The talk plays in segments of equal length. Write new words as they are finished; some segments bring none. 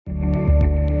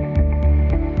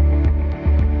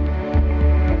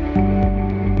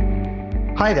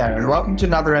Hi there, and welcome to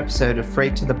another episode of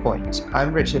Freight to the Point.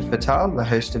 I'm Richard Fattal, the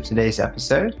host of today's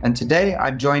episode, and today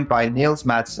I'm joined by Niels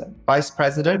Madsen, Vice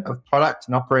President of Product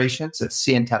and Operations at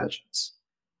Sea Intelligence.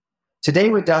 Today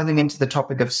we're delving into the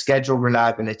topic of schedule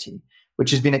reliability, which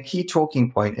has been a key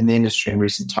talking point in the industry in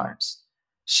recent times.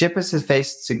 Shippers have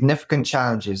faced significant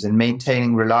challenges in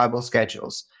maintaining reliable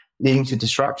schedules, leading to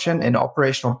disruption in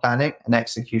operational planning and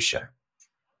execution.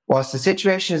 Whilst the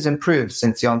situation has improved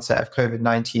since the onset of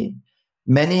COVID-19,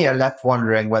 many are left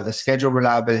wondering whether schedule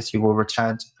reliability will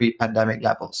return to pre-pandemic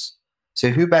levels. So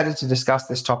who better to discuss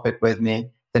this topic with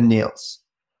me than Niels?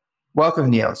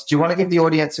 Welcome, Niels. Do you want to give the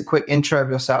audience a quick intro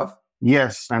of yourself?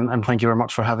 Yes, and thank you very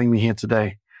much for having me here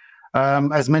today.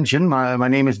 As mentioned, my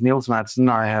name is Niels Madsen.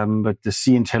 I am with the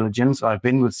Sea Intelligence. I've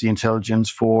been with Sea Intelligence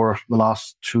for the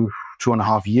last two and a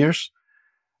half years.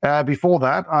 Before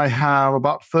that, I have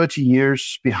about 30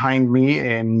 years behind me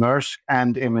in Maersk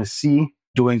and MSC,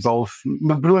 doing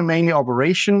mainly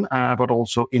operation, but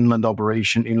also inland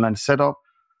operation, inland setup,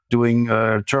 doing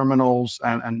terminals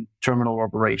and terminal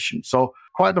operation. So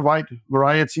quite a wide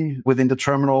variety within the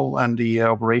terminal and the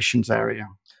operations area.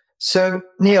 So,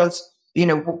 Niels,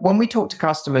 when we talk to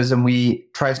customers and we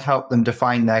try to help them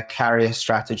define their carrier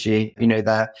strategy,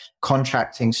 their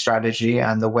contracting strategy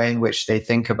and the way in which they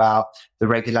think about the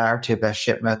regularity of their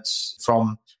shipments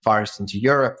from Far East into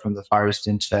Europe, from the Far East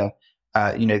into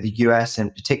the US in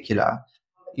particular,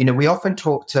 we often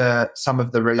talk to some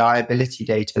of the reliability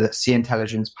data that Sea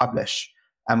Intelligence publish,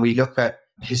 and we look at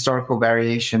historical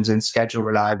variations in schedule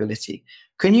reliability.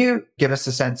 Can you give us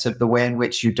a sense of the way in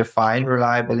which you define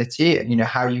reliability,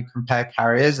 how you compare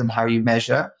carriers and how you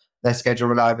measure their schedule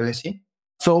reliability?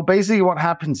 So basically what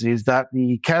happens is that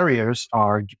the carriers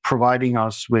are providing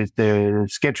us with the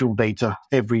schedule data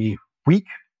every week.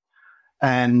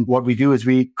 And what we do is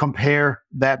we compare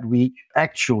that week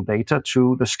actual data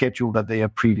to the schedule that they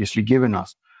have previously given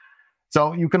us.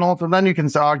 So you can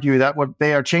argue that what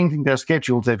they are changing their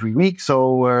schedules every week.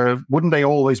 So wouldn't they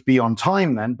always be on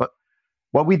time then? But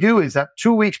what we do is that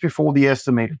 2 weeks before the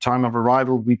estimated time of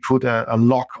arrival, we put a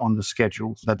lock on the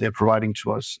schedule that they're providing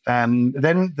to us. And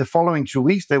then the following 2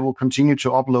 weeks, they will continue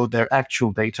to upload their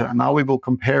actual data. And now we will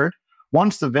compare it.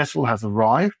 Once the vessel has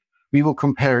arrived, we will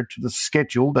compare it to the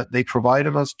schedule that they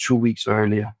provided us 2 weeks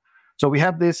earlier. So we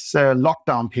have this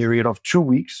lockdown period of 2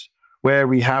 weeks where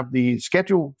we have the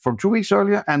schedule from 2 weeks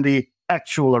earlier and the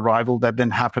actual arrival that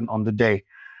then happened on the day.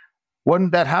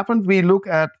 When that happened, we look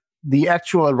at the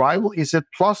actual arrival. Is it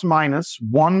plus minus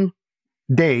 1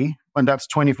 day, and that's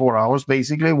 24 hours,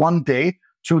 basically 1 day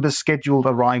to the scheduled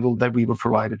arrival that we were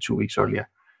provided 2 weeks earlier.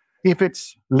 If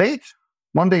it's late,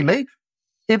 1 day late,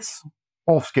 it's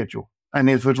off schedule. And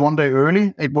if it's 1 day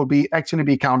early, it will actually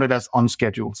be counted as on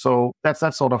schedule. So that's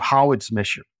sort of how it's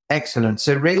measured. Excellent.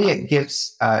 So really it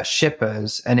gives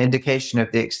shippers an indication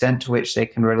of the extent to which they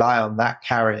can rely on that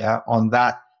carrier, on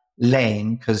that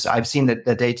lane, because I've seen that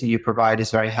the data you provide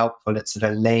is very helpful. It's at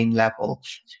a lane level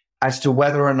as to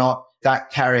whether or not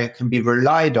that carrier can be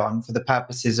relied on for the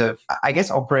purposes of, I guess,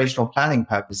 operational planning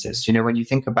purposes. When you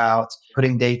think about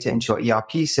putting data into your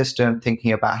ERP system,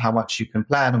 thinking about how much you can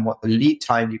plan and what the lead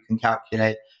time you can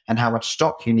calculate and how much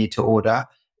stock you need to order,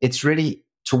 it's really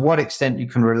to what extent you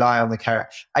can rely on the carrier.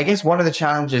 I guess one of the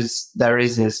challenges there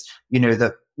is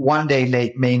that 1 day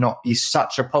late may not be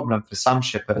such a problem for some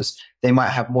shippers. They might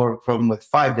have more of a problem with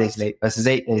 5 days late versus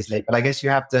 8 days late. But I guess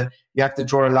you have to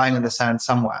draw a line in the sand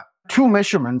somewhere. Two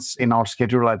measurements in our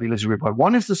schedule reliability report.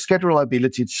 One is the schedule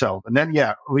reliability itself. And then,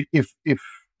 if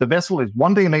the vessel is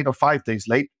 1 day late or 5 days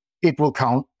late, it will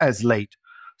count as late.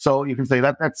 So you can say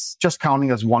that's just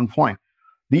counting as 1 point.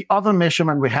 The other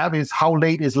measurement we have is how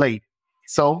late is late.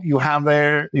 So you have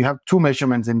two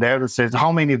measurements in there that says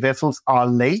how many vessels are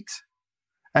late.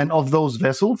 And of those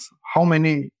vessels, how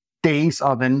many days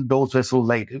are then those vessels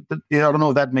late? I don't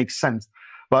know if that makes sense.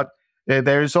 But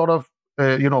there is sort of,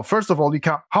 first of all, you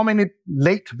count how many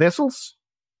late vessels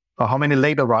or how many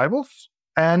late arrivals.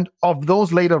 And of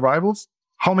those late arrivals,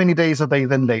 how many days are they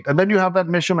then late? And then you have that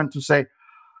measurement to say,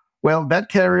 well, that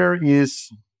carrier is,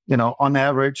 on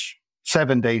average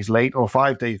 7 days late or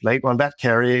 5 days late. Well, that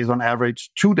carrier is on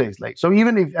average 2 days late. So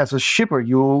even if as a shipper,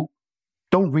 you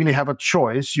don't really have a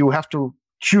choice, you have to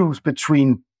choose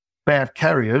between bad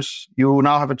carriers, you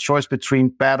now have a choice between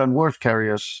bad and worse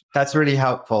carriers. That's really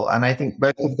helpful. And I think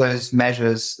both of those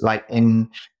measures, like in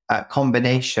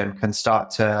combination, can start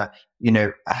to,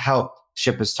 help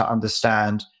shippers to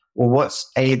understand, well,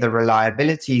 what's the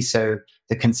reliability, so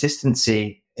the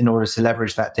consistency in order to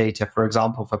leverage that data, for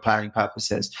example, for planning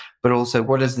purposes, but also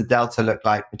what does the delta look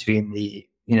like between the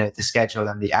schedule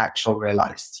and the actual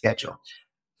realized schedule.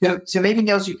 So maybe,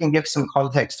 Niels, you can give some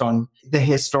context on the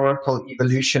historical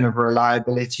evolution of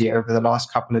reliability over the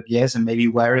last couple of years and maybe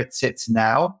where it sits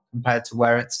now compared to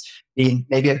where it's been,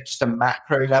 maybe at just a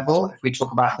macro level. If we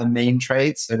talk about the main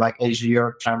trades, so like Asia,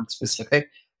 Europe, Trans-Pacific,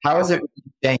 how has it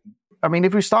changed? I mean,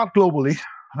 if we start globally,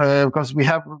 because we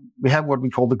have what we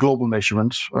call the global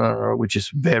measurement, which is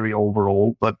very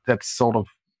overall, but that's sort of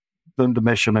the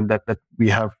measurement that we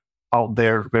have out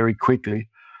there very quickly.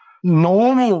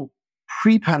 Normal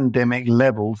pre-pandemic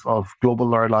levels of global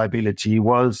reliability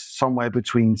was somewhere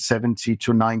between 70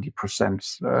 to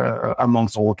 90%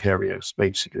 amongst all carriers,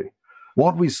 basically.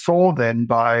 What we saw then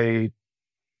by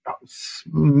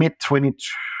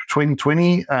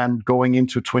mid-2020 and going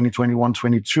into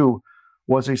 2021-22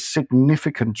 was a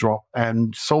significant drop.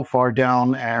 And so far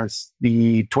down as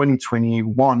the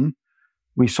 2021,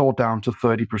 we saw down to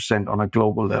 30% on a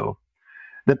global level.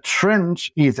 The trend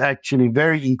is actually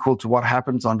very equal to what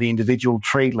happens on the individual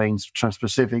trade lanes,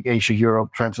 Trans-Pacific, Asia,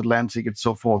 Europe, Transatlantic, and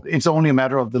so forth. It's only a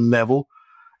matter of the level.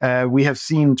 We have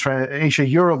seen Asia,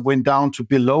 Europe went down to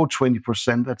below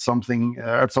 20% at some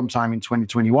time in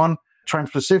 2021.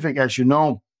 Trans-Pacific, as you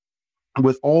know,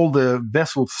 with all the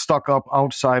vessels stuck up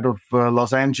outside of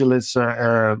Los Angeles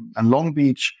and Long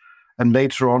Beach, and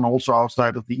later on also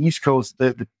outside of the East Coast,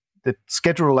 the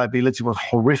schedule reliability was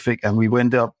horrific, and we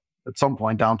went up at some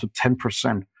point down to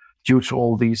 10% due to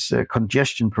all these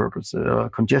congestions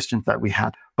that we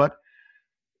had. But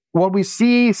what we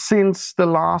see since the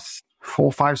last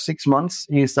 4, 5, 6 months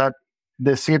is that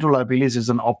the schedule reliability is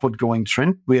an upward going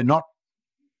trend. We are not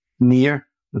near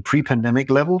the pre-pandemic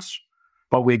levels,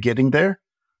 but we're getting there.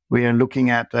 We are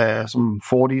looking at some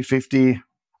 40, 50,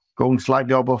 going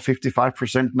slightly above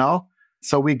 55% now.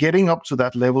 So we're getting up to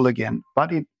that level again.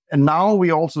 And now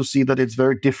we also see that it's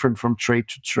very different from trade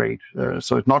to trade.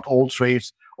 So it's not all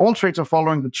trades. All trades are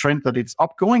following the trend that it's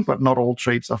upgoing, but not all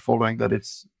trades are following that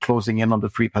it's closing in on the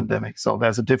pre-pandemic. So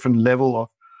there's a different level of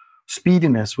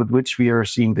speediness with which we are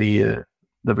seeing the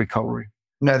recovery.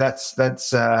 No, that's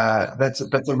a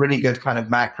really good kind of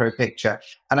macro picture.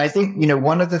 And I think,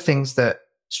 one of the things that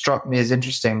struck me as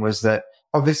interesting was that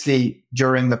obviously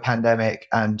during the pandemic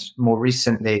and more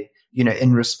recently,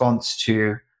 in response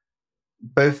to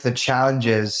both the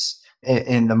challenges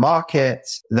in the market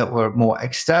that were more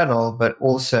external, but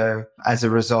also as a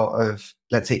result of,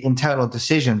 let's say, internal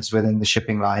decisions within the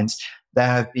shipping lines, there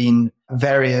have been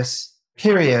various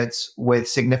periods with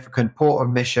significant port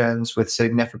omissions, with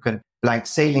significant blank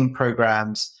sailing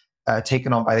programs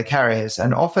taken on by the carriers.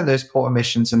 And often those port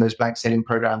omissions and those blank sailing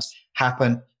programs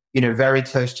happen very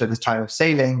close to the time of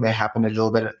sailing. They happen a little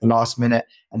bit at the last minute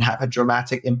and have a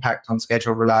dramatic impact on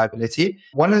schedule reliability.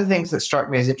 One of the things that struck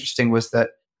me as interesting was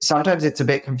that sometimes it's a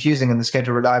bit confusing in the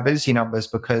schedule reliability numbers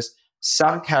because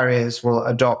some carriers will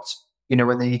adopt,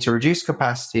 when they need to reduce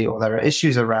capacity or there are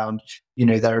issues around,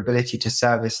 their ability to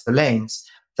service the lanes,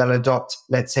 they'll adopt,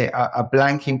 let's say, a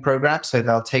blanking program. So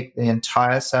they'll take the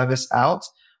entire service out,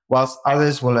 whilst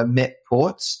others will omit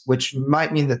ports, which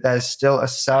might mean that there's still a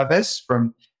service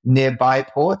from nearby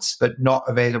ports, but not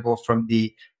available from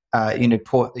the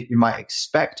port that you might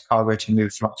expect cargo to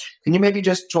move from. Can you maybe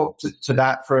just talk to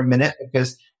that for a minute?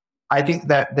 Because I think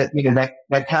that there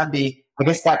can be, I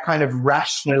guess, that kind of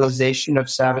rationalization of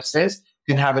services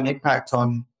can have an impact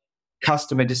on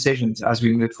customer decisions as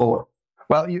we move forward.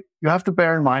 Well, you have to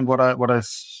bear in mind what I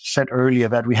said earlier,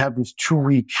 that we have this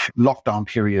 2-week lockdown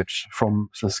period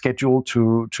from the schedule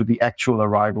to the actual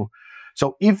arrival.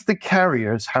 So if the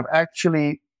carriers have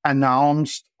actually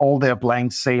announced all their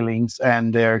blank sailings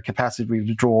and their capacity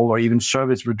withdrawal or even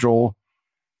service withdrawal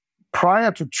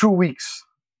prior to 2 weeks,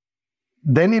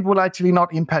 then it will actually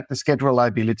not impact the schedule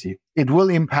reliability. It will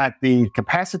impact the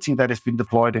capacity that has been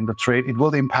deployed in the trade. It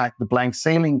will impact the blank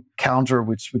sailing counter,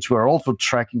 which we're also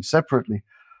tracking separately.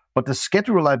 But the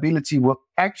schedule reliability will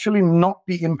actually not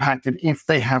be impacted if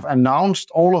they have announced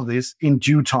all of this in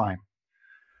due time.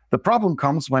 The problem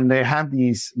comes when they have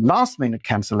these last-minute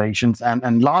cancellations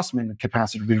and last-minute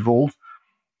capacity withdrawals.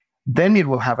 Then it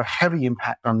will have a heavy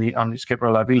impact on the schedule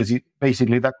reliability.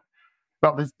 Basically, the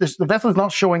vessel is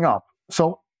not showing up,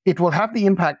 so it will have the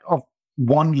impact of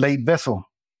one late vessel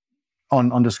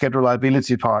on the schedule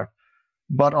reliability part.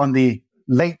 But on the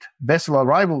late vessel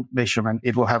arrival measurement,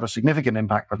 it will have a significant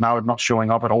impact. But now it's not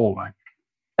showing up at all, right?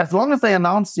 As long as they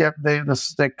announce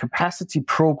the capacity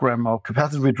program or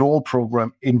capacity withdrawal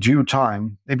program in due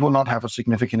time, it will not have a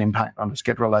significant impact on the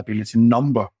schedule reliability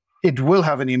number. It will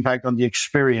have an impact on the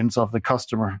experience of the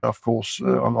customer, of course,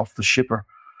 of the shipper.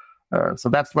 So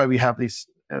that's why we have this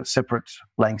separate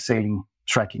blank sailing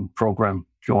tracking program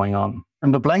going on.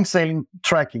 And the blank sailing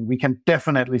tracking, we can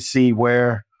definitely see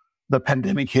where the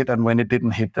pandemic hit and when it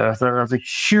didn't hit. There was a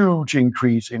huge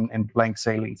increase in blank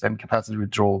sailings and capacity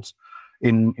withdrawals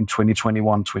in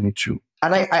 2021, 22.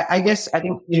 And I guess I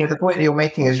think the point that you're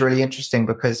making is really interesting,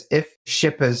 because if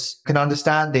shippers can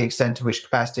understand the extent to which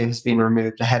capacity has been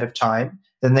removed ahead of time,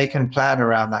 then they can plan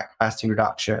around that capacity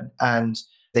reduction and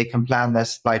they can plan their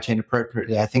supply chain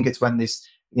appropriately. I think it's when these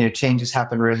changes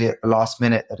happen really at the last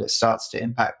minute that it starts to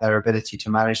impact their ability to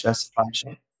manage their supply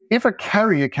chain. If a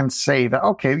carrier can say that,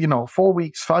 okay, 4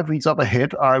 weeks, 5 weeks up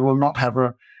ahead, I will not have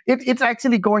it's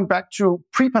actually going back to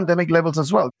pre-pandemic levels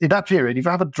as well. In that period, if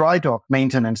you have a dry dock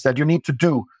maintenance that you need to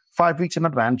do 5 weeks in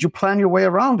advance, you plan your way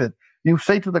around it. You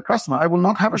say to the customer, I will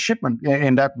not have a shipment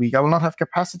in that week. I will not have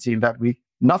capacity in that week.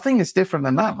 Nothing is different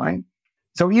than that, right?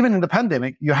 So even in the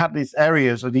pandemic, you have these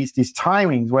areas or these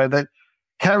timings where the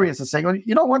carriers are saying, well,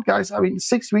 you know what, guys,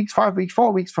 6 weeks, 5 weeks,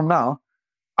 4 weeks from now,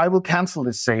 I will cancel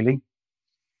this sailing.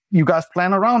 You guys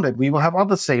plan around it. We will have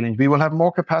other sailings. We will have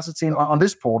more capacity on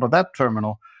this port or that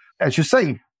terminal. As you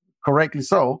say, correctly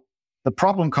so, the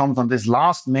problem comes on this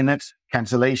last minute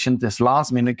cancellation, this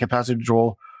last minute capacity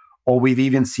withdrawal, or we've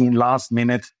even seen last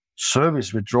minute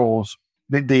service withdrawals.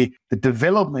 The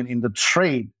development in the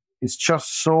trade is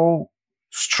just so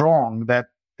strong that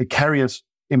the carriers,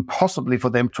 impossibly for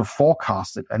them to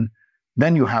forecast it. And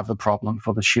then you have the problem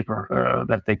for the shipper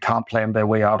that they can't plan their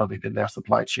way out of it in their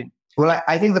supply chain. Well,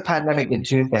 I think the pandemic did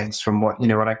two things from what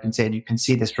I can say, and you can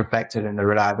see this reflected in the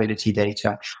reliability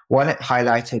data. One, it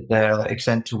highlighted the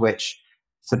extent to which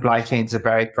supply chains are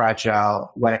very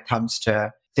fragile when it comes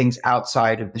to things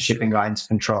outside of the shipping line's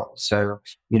control. So,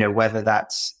 whether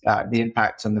that's the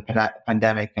impact on the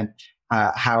pandemic and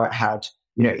how it had,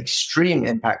 extreme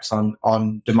impacts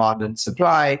on demand and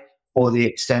supply, or the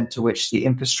extent to which the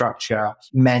infrastructure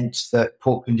meant that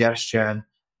port congestion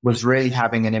was really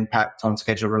having an impact on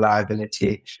schedule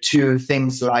reliability, to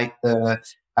things like the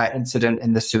incident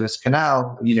in the Suez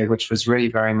Canal, which was really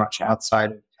very much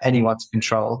outside of anyone's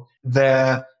control.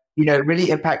 Really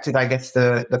impacted, I guess,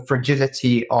 the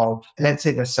fragility of, let's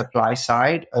say, the supply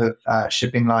side of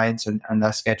shipping lines and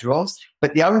their schedules.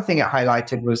 But the other thing it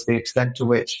highlighted was the extent to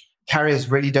which carriers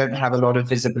really don't have a lot of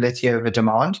visibility over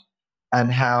demand,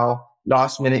 and how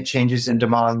last minute changes in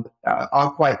demand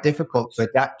are quite difficult to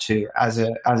adapt to as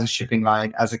a shipping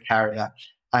line, as a carrier.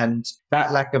 And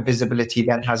that lack of visibility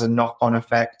then has a knock-on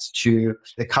effect to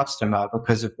the customer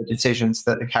because of the decisions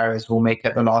that the carriers will make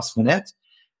at the last minute.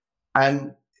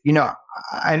 And,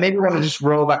 I maybe want to just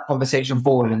roll that conversation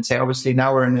forward and say, obviously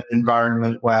now we're in an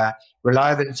environment where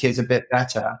reliability is a bit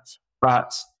better,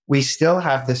 but we still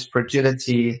have this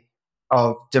fragility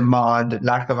of demand,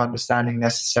 lack of understanding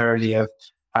necessarily of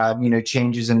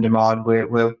changes in demand.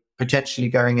 We're potentially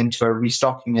going into a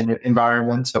restocking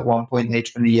environment at one point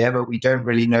later in the year, but we don't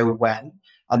really know when,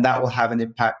 and that will have an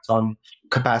impact on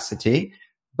capacity.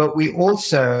 But we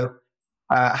also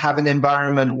have an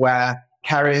environment where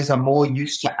carriers are more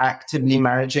used to actively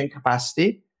managing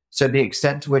capacity. So the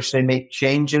extent to which they make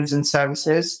changes in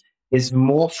services is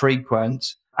more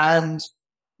frequent, and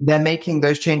they're making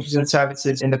those changes in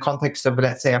services in the context of,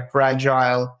 let's say, a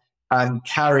fragile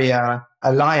carrier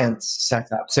alliance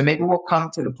setup. So maybe we'll come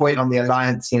to the point on the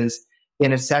alliances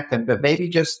in a second, but maybe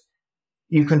just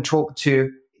you can talk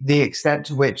to the extent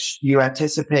to which you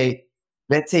anticipate,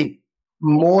 let's say,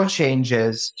 more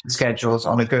changes to schedules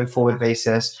on a go-forward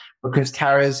basis because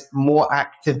carriers more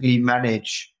actively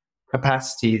manage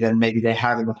capacity than maybe they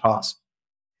have in the past.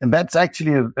 And that's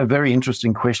actually a very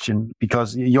interesting question,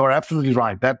 because you're absolutely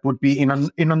right. That would be in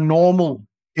a normal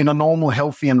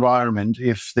healthy environment.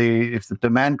 If the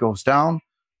demand goes down,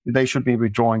 they should be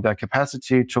withdrawing their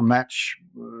capacity to match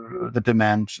the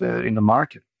demand in the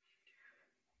market.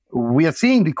 We are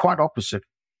seeing the quite opposite.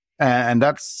 And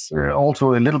that's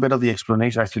also a little bit of the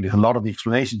explanation, actually a lot of the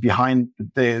explanations behind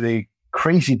the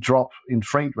crazy drop in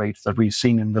freight rates that we've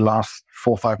seen in the last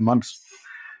 4 or 5 months.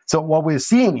 So what we're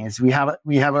seeing is we have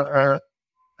a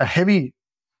heavy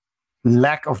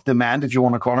lack of demand, if you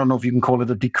want to call it. I don't know if you can call it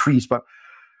a decrease, but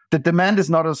the demand is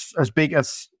not as big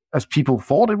as people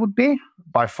thought it would be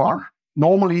by far.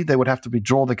 Normally, they would have to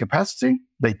withdraw the capacity.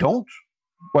 They don't.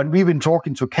 When we've been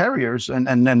talking to carriers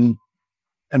and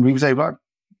we say, well,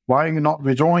 why are you not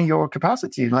withdrawing your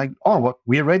capacity? Like,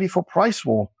 we're ready for price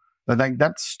war. Like,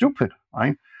 that's stupid,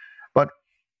 right? But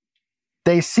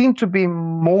they seem to be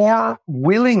more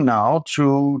willing now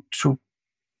to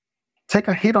take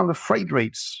a hit on the freight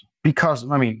rates because,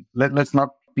 let's not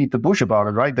beat the bush about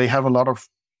it, right? They have a lot of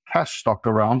cash stocked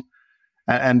around,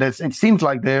 and it seems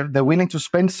like they're willing to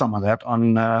spend some of that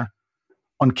on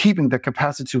keeping the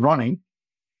capacity running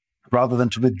rather than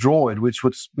to withdraw it, which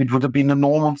would have been a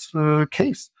normal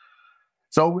case.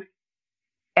 So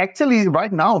Actually,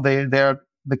 right now, the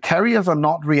carriers are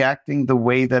not reacting the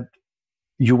way that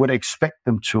you would expect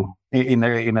them to in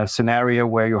a scenario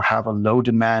where you have a low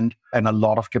demand and a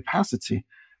lot of capacity.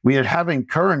 We are having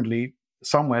currently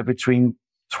somewhere between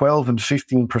 12 and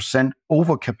 15%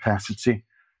 overcapacity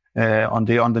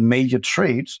on the major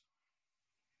trades.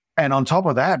 And on top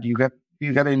of that, you get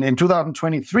in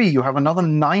 2023, you have another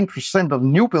 9% of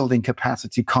new building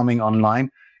capacity coming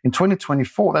online. In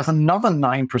 2024, there's another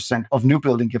 9% of new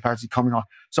building capacity coming on.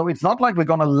 So it's not like we're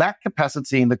going to lack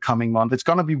capacity in the coming month. It's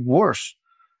going to be worse.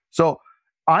 So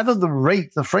either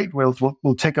the freight rails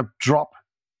will take a drop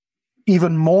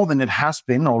even more than it has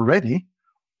been already,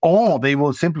 or they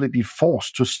will simply be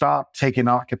forced to start taking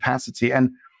out capacity.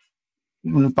 And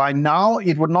by now,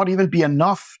 it would not even be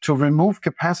enough to remove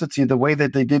capacity the way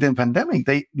that they did in pandemic.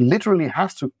 They literally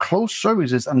have to close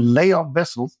services and lay off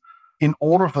vessels in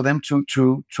order for them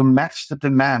to match the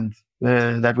demand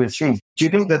that we're seeing. Do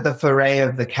you think that the foray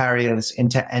of the carriers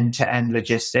into end-to-end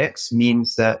logistics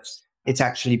means that it's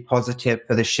actually positive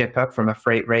for the shipper from a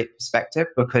freight rate perspective?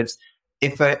 Because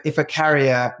if a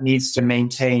carrier needs to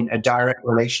maintain a direct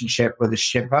relationship with a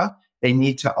shipper, they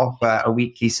need to offer a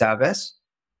weekly service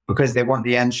because they want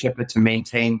the end shipper to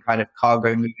maintain kind of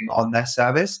cargo moving on their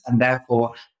service. And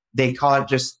therefore, they can't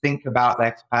just think about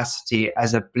their capacity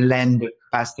as a blend of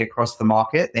capacity across the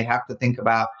market. They have to think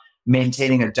about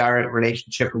maintaining a direct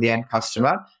relationship with the end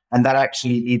customer. And that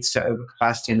actually leads to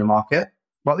overcapacity in the market.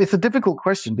 Well, it's a difficult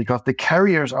question because the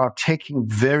carriers are taking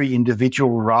very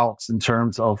individual routes in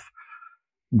terms of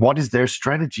what is their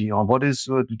strategy or what is,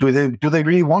 do they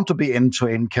really want to be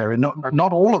end-to-end carrier?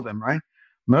 Not all of them, right?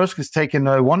 Maersk has taken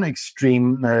one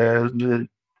extreme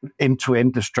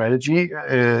end-to-end strategy.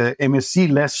 MSC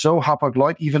less so,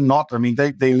 Hapag-Lloyd even not. I mean,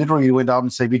 they literally went out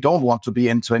and say we don't want to be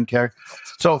end-to-end carrier.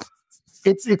 So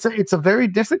it's a very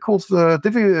difficult,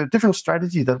 different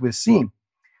strategy that we're seeing.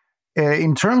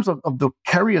 In terms of the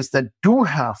carriers that do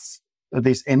have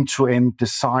this end-to-end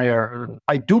desire,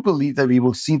 I do believe that we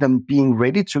will see them being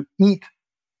ready to eat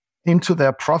into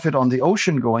their profit on the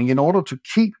ocean going in order to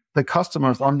keep the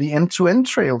customers on the end-to-end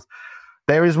trails.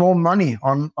 There is more money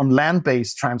on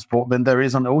land-based transport than there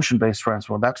is on ocean-based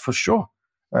transport, that's for sure.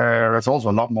 There's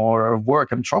also a lot more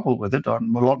work and trouble with it,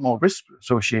 and a lot more risk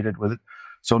associated with it.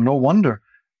 So no wonder.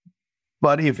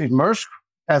 But if Maersk,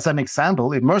 as an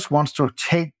example, if Maersk wants to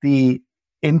take the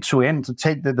end-to-end, to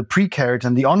take the pre-carriage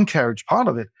and the on-carriage part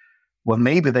of it, well,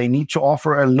 maybe they need to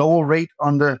offer a lower rate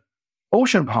on the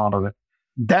ocean part of it.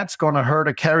 That's going to hurt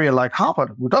a carrier like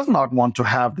Hapag, who does not want to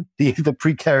have the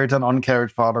pre-carriage and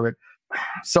on-carriage part of it.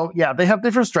 So, yeah, they have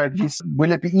different strategies.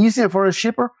 Will it be easier for a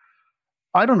shipper?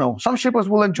 I don't know. Some shippers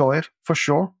will enjoy it, for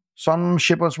sure. Some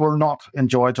shippers will not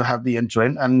enjoy to have the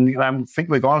end-to-end. And I think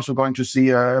we're also going to see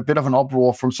a bit of an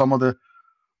uproar from some of the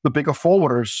bigger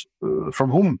forwarders from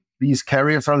whom these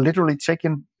carriers are literally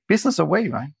taking business away,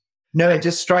 right? No, it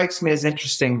just strikes me as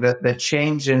interesting that the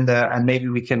change in and maybe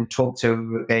we can talk to,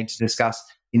 we're going to discuss,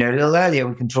 a little earlier,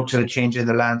 we can talk to the change in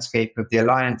the landscape of the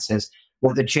alliances.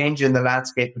 Well, the change in the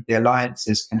landscape of the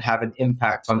alliances can have an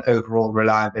impact on overall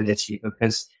reliability,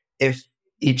 because if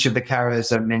each of the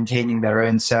carriers are maintaining their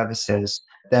own services,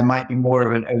 there might be more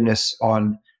of an onus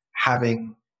on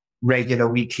having regular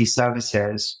weekly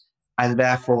services. And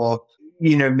therefore,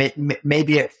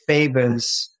 maybe it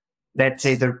favors, let's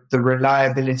say, the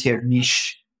reliability of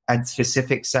niche and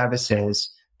specific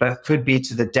services, but could be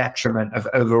to the detriment of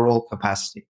overall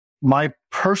capacity. My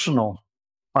personal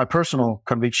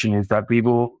conviction is that we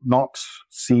will not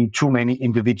see too many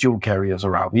individual carriers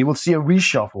around. We will see a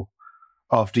reshuffle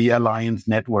of the alliance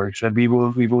networks, and we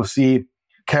will see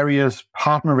carriers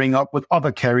partnering up with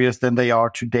other carriers than they are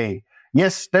today.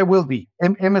 Yes, there will be.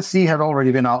 MSC had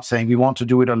already been out saying we want to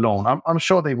do it alone. I'm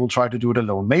sure they will try to do it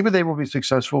alone. Maybe they will be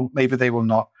successful. Maybe they will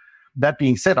not. That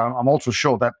being said, I'm also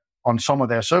sure that on some of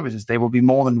their services, they will be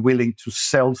more than willing to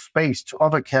sell space to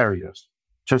other carriers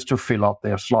just to fill up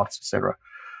their slots, etc.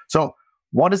 So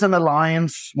what is an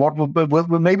alliance? What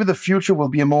will maybe the future will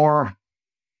be a more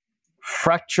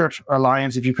fractured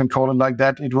alliance, if you can call it like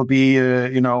that. It will be,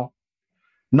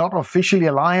 not officially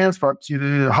alliance, but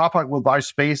Hapag will buy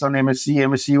space on MSC,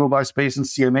 MSC will buy space on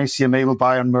CMA, CMA will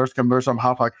buy on Maersk, and Maersk on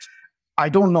Hapag. I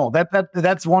don't know.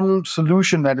 That's one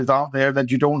solution that is out there,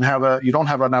 that you don't have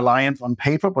an alliance on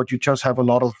paper, but you just have a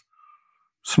lot of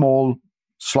small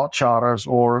slot charters,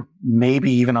 or maybe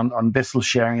even on vessel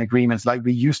sharing agreements like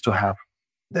we used to have.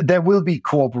 There will be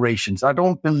cooperations. I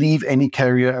don't believe any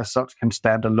carrier as such can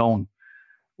stand alone.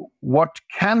 What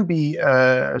can be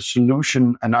a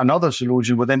solution, and another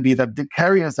solution would then be that the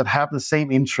carriers that have the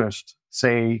same interest,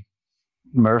 say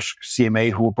Maersk,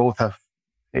 CMA, who both have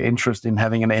interest in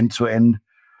having an end-to-end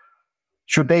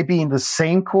should they be in the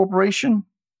same corporation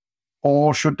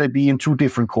or should they be in two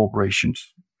different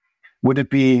corporations? Would it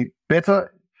be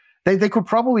better? They could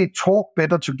probably talk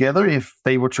better together if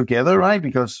they were together, right?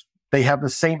 Because they have the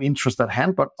same interest at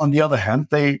hand, but on the other hand,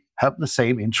 they have the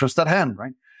same interest at hand,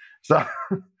 right?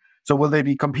 So will they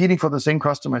be competing for the same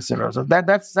customer, et cetera? So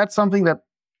that's something that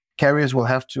carriers will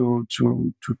have to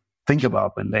think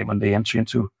about when they enter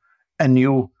into a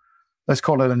new, let's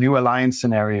call it a new alliance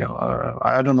scenario.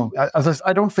 I don't know.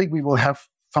 I don't think we will have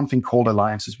something called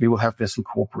alliances. We will have vessel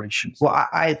corporations. Well,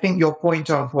 I think your point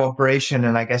on cooperation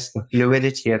and I guess the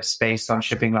fluidity of space on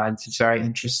shipping lines is very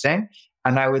interesting.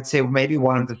 And I would say maybe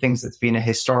one of the things that's been a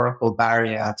historical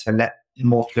barrier to let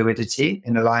more fluidity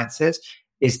in alliances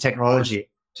is technology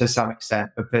to some extent,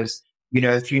 because,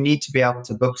 if you need to be able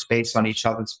to book space on each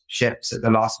other's ships at the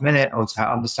last minute or to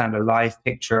understand a live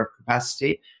picture of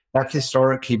capacity, that's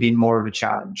historically been more of a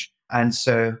challenge. And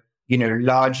so,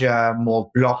 larger,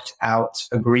 more blocked out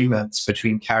agreements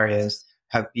between carriers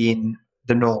have been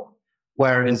the norm.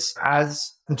 Whereas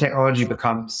as the technology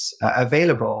becomes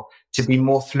available to be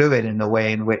more fluid in the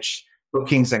way in which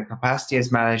bookings and capacity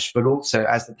is managed, but also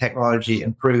as the technology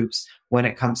improves when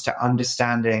it comes to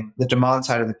understanding the demand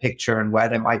side of the picture and where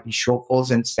there might be shortfalls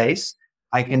in space,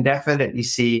 I can definitely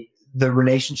see the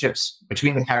relationships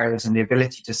between the carriers and the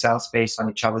ability to sell space on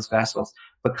each other's vessels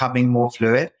becoming more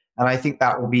fluid. And I think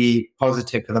that will be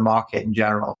positive for the market in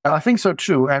general. I think so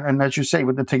too. And as you say,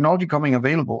 with the technology coming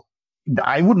available,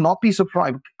 I would not be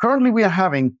surprised. Currently, we are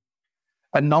having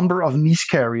a number of niche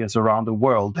carriers around the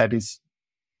world that is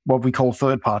what we call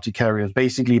third-party carriers.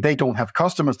 Basically, they don't have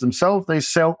customers themselves. They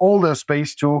sell all their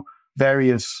space to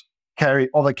various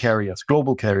other carriers,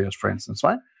 global carriers, for instance,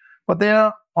 right? But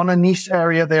they're on a niche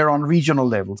area. They're on regional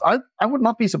levels. I would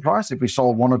not be surprised if we saw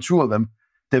one or two of them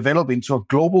develop into a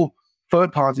global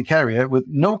third-party carrier with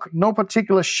no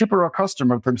particular shipper or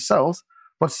customer themselves,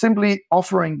 but simply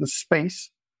offering the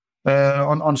space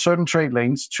on certain trade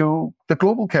lanes to the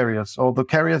global carriers or the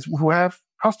carriers who have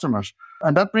customers.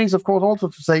 And that brings, of course, also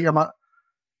to say,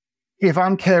 if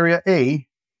I'm carrier A,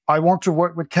 I want to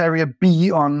work with carrier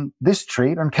B on this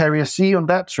trade and carrier C on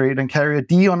that trade and carrier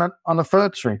D on a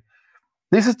third trade.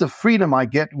 This is the freedom I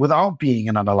get without being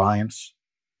in an alliance,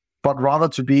 but rather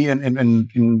to be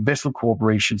in vessel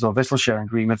corporations or vessel sharing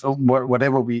agreements or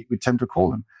whatever we tend to call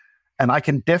them. And I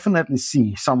can definitely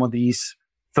see some of these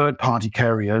third-party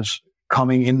carriers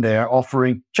coming in there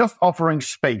offering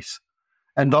space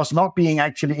and thus not being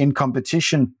actually in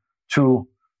competition to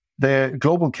the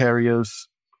global carriers'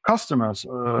 customers,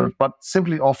 but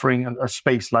simply offering a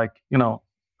space like,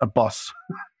 a bus.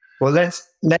 Well,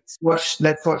 let's watch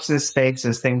this space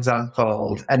as things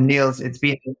unfold. And Niels, it's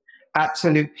been an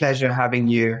absolute pleasure having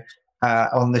you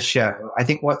on the show. I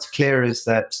think what's clear is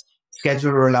that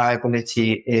schedule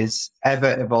reliability is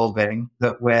ever evolving,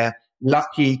 that we're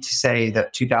lucky to say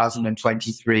that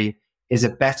 2023 is a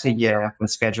better year for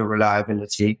schedule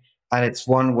reliability. And it's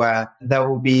one where there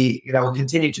will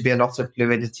continue to be a lot of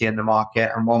fluidity in the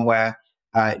market, and one where,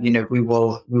 we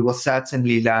will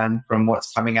certainly learn from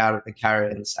what's coming out of the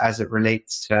carriers as it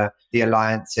relates to the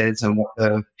alliances and what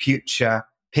the future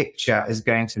picture is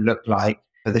going to look like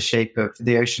for the shape of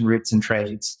the ocean routes and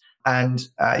trades. And,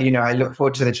 I look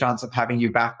forward to the chance of having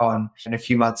you back on in a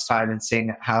few months' time and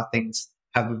seeing how things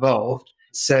have evolved.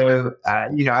 So, I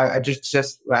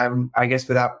guess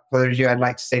without further ado, I'd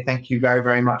like to say thank you very,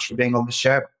 very much for being on the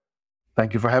show.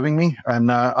 Thank you for having me.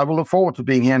 And I will look forward to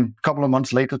being here a couple of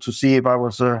months later to see if I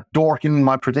was a dork in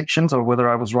my predictions or whether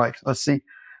I was right. Let's see.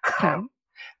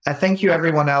 Thank you,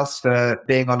 everyone else, for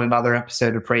being on another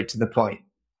episode of Freight to the Point.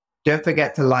 Don't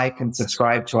forget to like and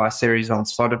subscribe to our series on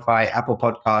Spotify, Apple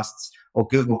Podcasts, or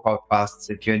Google Podcasts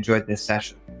if you enjoyed this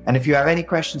session. And if you have any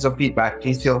questions or feedback,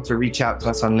 please feel free to reach out to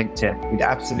us on LinkedIn. We'd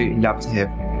absolutely love to hear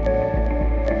from you.